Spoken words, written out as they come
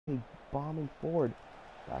bombing forward.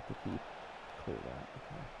 Back to keep. Clear that.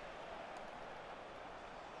 Okay.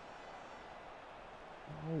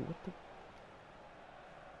 Oh, what the?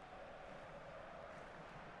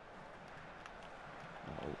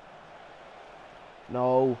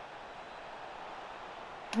 No.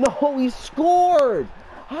 No. No, he scored!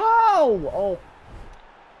 How? Oh.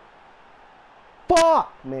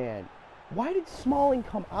 Fuck, man. Why did Smalling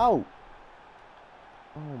come out?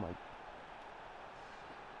 Oh, my.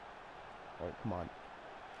 Alright, come on.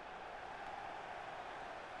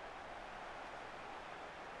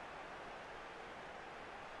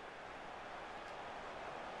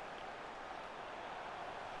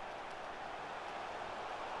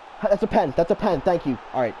 That's a pen. That's a pen. Thank you.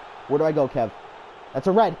 Alright. Where do I go, Kev? That's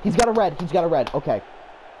a red. He's got a red. He's got a red. Okay.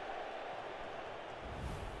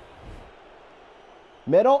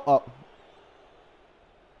 Middle. Oh.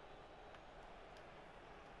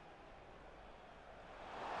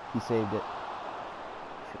 He saved it.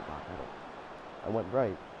 Should have got middle. I went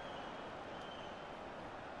right.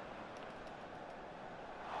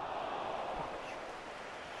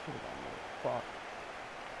 Should have got middle. Fuck.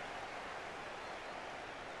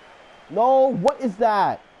 No, what is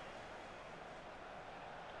that?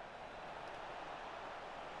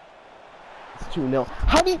 It's 2-0.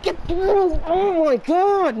 How do you get through? Oh my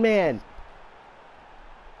god, man.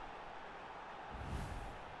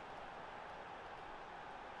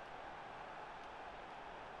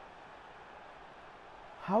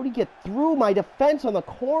 How do you get through my defense on the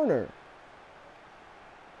corner?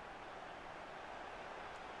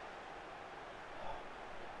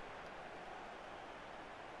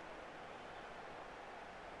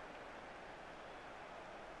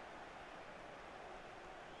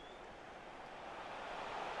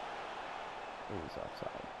 He's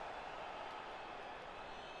offside.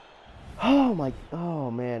 Oh my, oh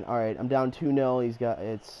man. All right, I'm down 2-0. He's got,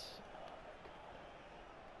 it's.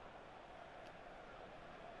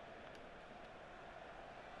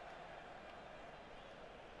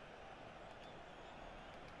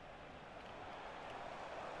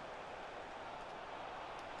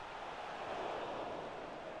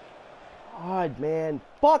 God, man.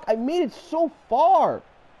 Fuck, I made it so far.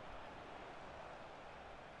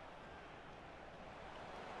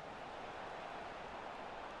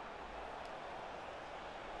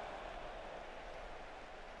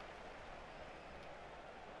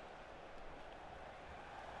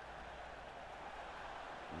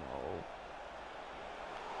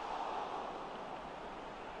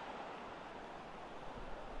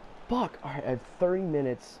 Fuck. Alright, I have 30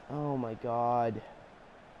 minutes. Oh my god.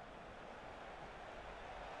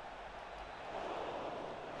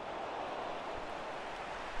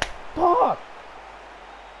 Fuck!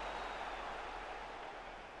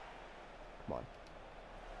 Come on.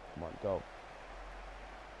 Come on, go.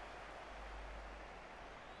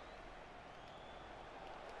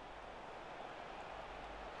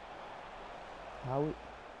 How? God.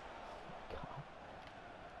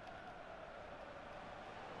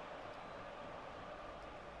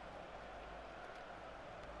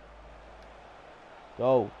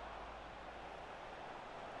 Go.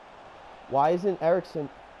 Why isn't Erickson?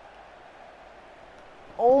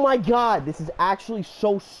 Oh my god, this is actually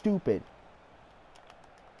so stupid.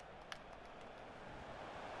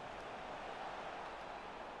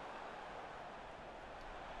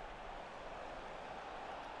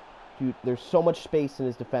 Dude, there's so much space in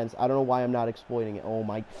his defense. I don't know why I'm not exploiting it. Oh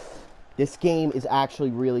my. This game is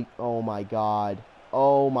actually really. Oh my god.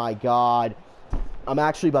 Oh my god. I'm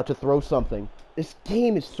actually about to throw something. This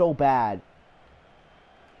game is so bad.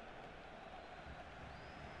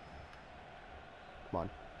 Come on.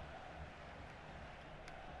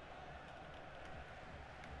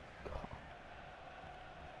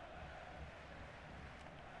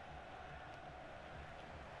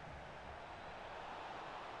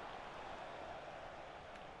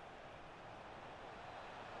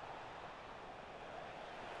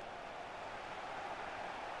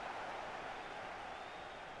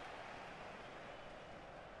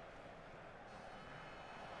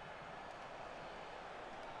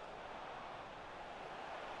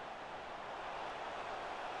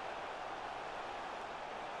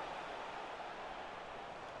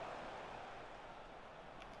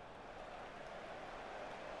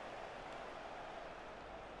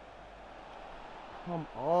 Come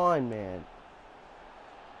on, man.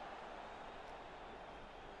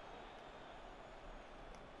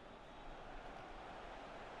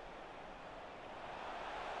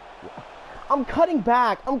 I'm cutting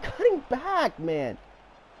back. I'm cutting back, man.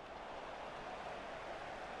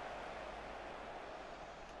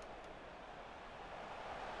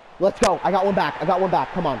 Let's go. I got one back. I got one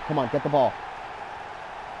back. Come on. Come on. Get the ball.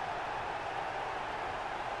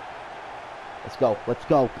 Let's go. Let's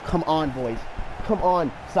go. Come on, boys. Come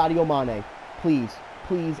on. Sadio Mane. Please.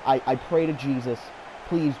 Please. I pray to Jesus.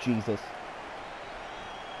 Please, Jesus.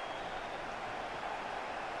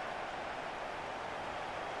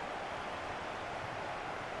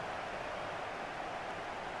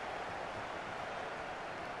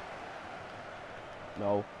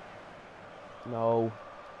 No. No.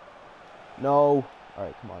 No. All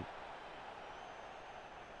right, come on.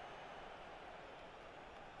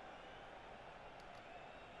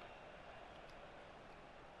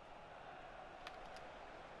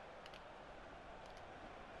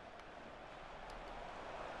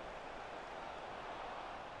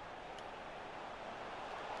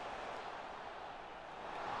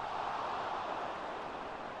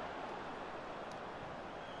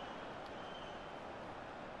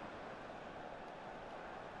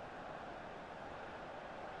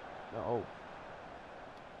 No.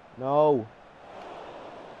 No.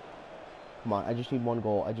 Come on, I just need one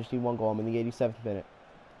goal. I just need one goal. I'm in the 87th minute.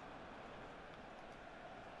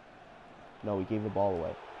 No, he gave the ball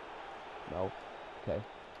away. No. Okay.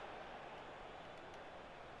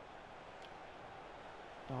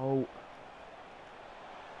 No.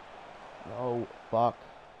 No. Fuck.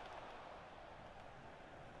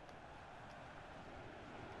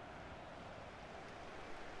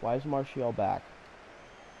 Why is Martial back?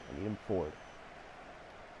 I need him forward.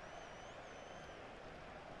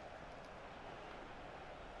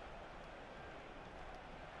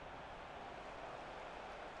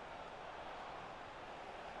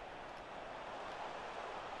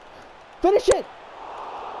 Finish it!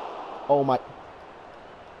 Oh my.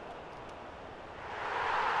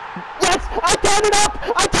 Yes! I tied it up!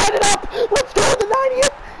 I tied it up! Let's go in the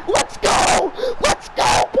 90th! Let's go! Let's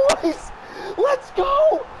go, boys! Let's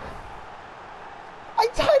go! I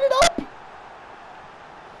tied it up!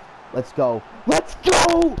 Let's go! Let's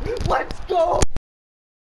go! Let's go!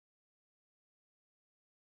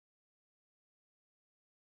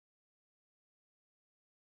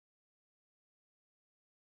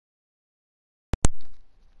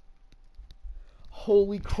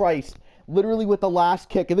 Holy Christ. Literally with the last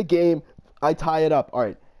kick of the game, I tie it up.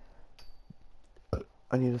 Alright.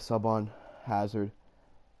 I need a sub on Hazard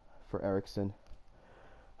for Ericsson.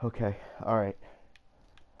 Okay. Alright.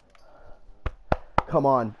 Come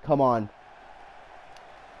on. Come on.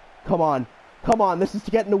 Come on. Come on. This is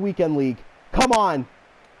to get in the weekend league. Come on.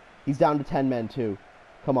 He's down to 10 men too.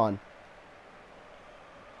 Come on.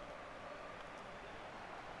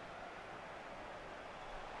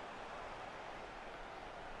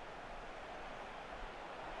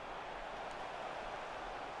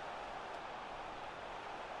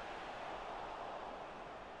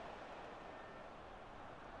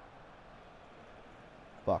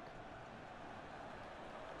 Fuck.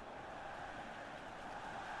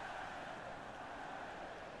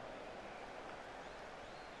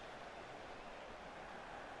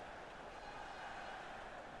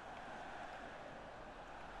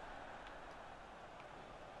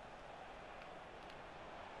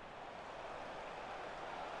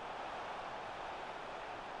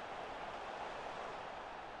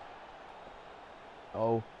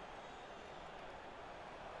 Oh.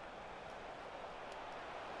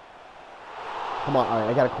 Come on, alright,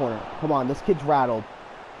 I got a corner. Come on, this kid's rattled.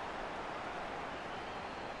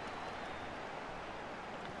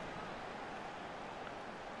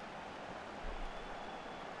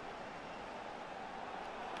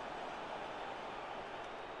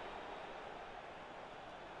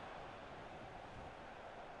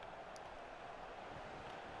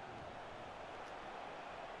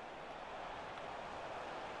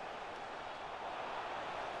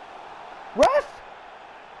 Ref!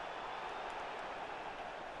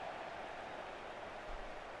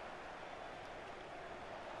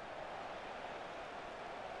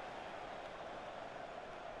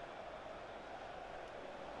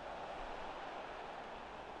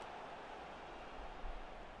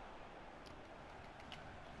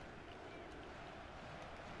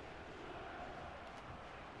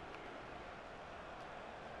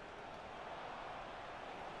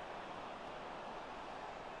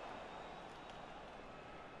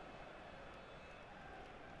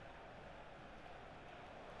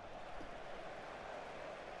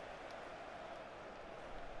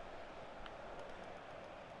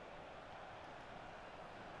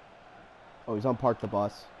 Oh, he's on Park the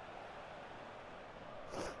Bus.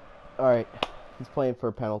 Alright. He's playing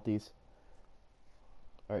for penalties.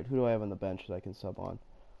 Alright, who do I have on the bench that I can sub on?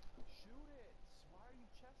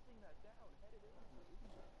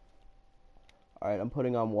 Alright, I'm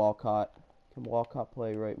putting on Walcott. Can Walcott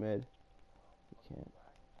play right mid? He can't.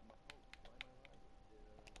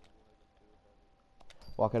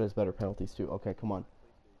 Walcott has better penalties too. Okay, come on.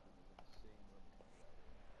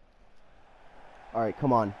 Alright,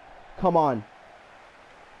 come on. Come on.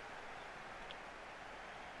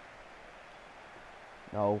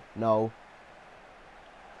 No, no.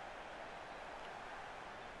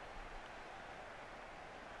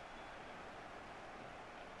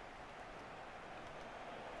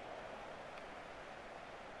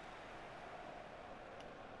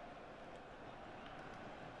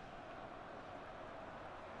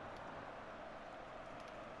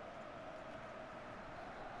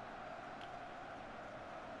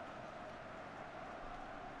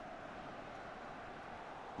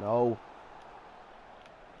 No.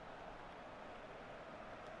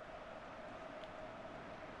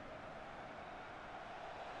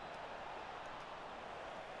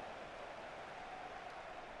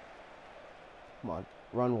 Come on.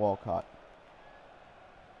 Run Walcott.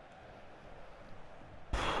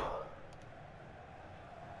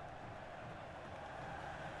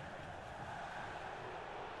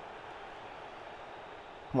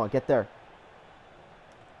 Come on, get there.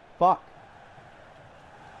 Fuck.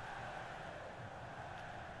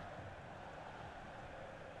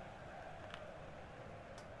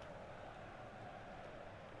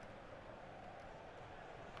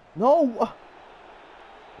 No!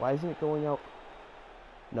 Why isn't it going out?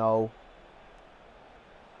 No.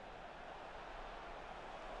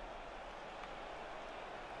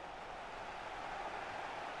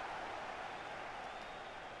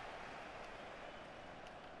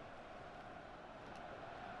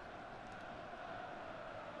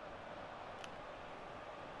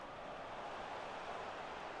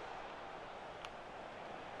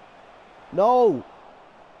 No!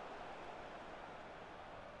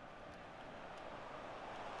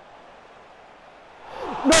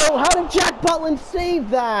 No! How did Jack Butland save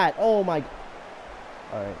that? Oh my...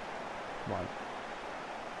 Alright. Come on.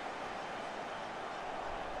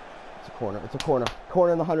 It's a corner. It's a corner.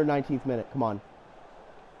 Corner in the 119th minute. Come on.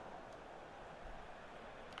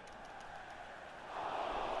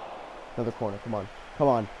 Another corner. Come on. Come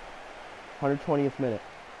on. 120th minute.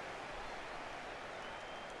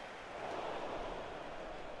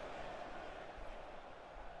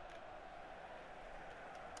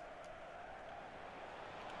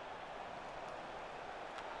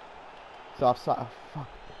 It's offside. Oh, fuck.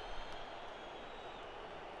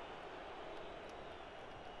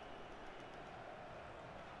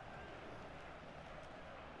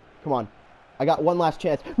 Come on. I got one last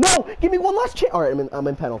chance. No! Give me one last chance! Alright, I'm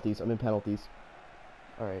in penalties. I'm in penalties.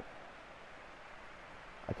 Alright.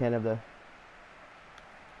 I can't have the...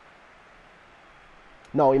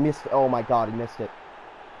 No, he missed... Oh my god, he missed it.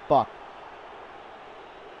 Fuck.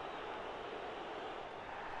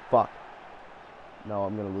 Fuck. No,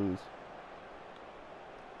 I'm gonna lose.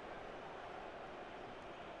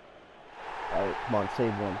 Alright, come on,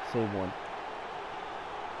 save one, save one.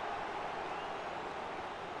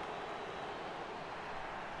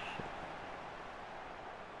 Shit.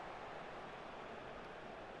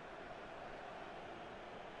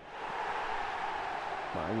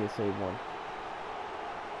 Come on, I need to save one.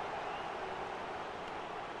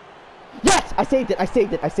 Yes! I saved it, I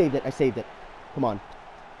saved it, I saved it, I saved it. Come on.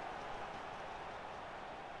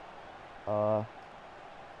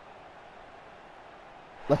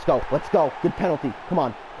 Let's go. Let's go. Good penalty. Come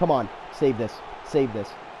on. Come on. Save this. Save this.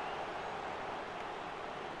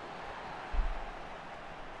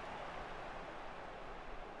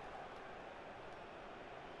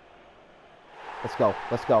 Let's go.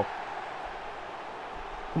 Let's go.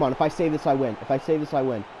 Come on. If I save this, I win. If I save this, I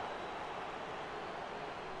win.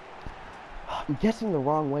 I'm guessing the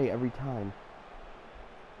wrong way every time.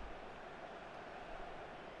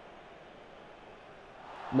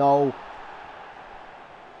 No.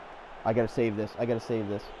 I gotta save this. I gotta save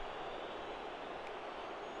this.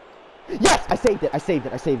 Yes! I saved it. I saved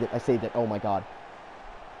it. I saved it. I saved it. Oh my god.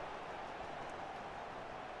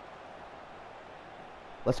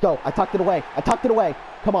 Let's go. I tucked it away. I tucked it away.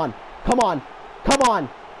 Come on. Come on. Come on.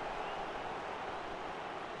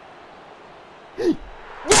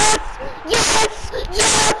 Yes! Yes!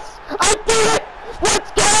 Yes! I did it!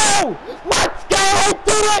 Let's go! Let's go! I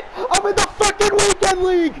did it! I'm in the fucking weekend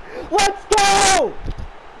league! Let's go!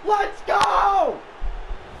 Let's go!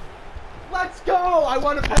 Let's go! I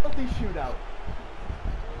won a penalty shootout.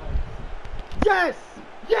 Yes!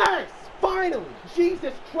 Yes! Finally!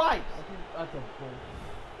 Jesus Christ! That's a point.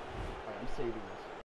 Alright, I'm saving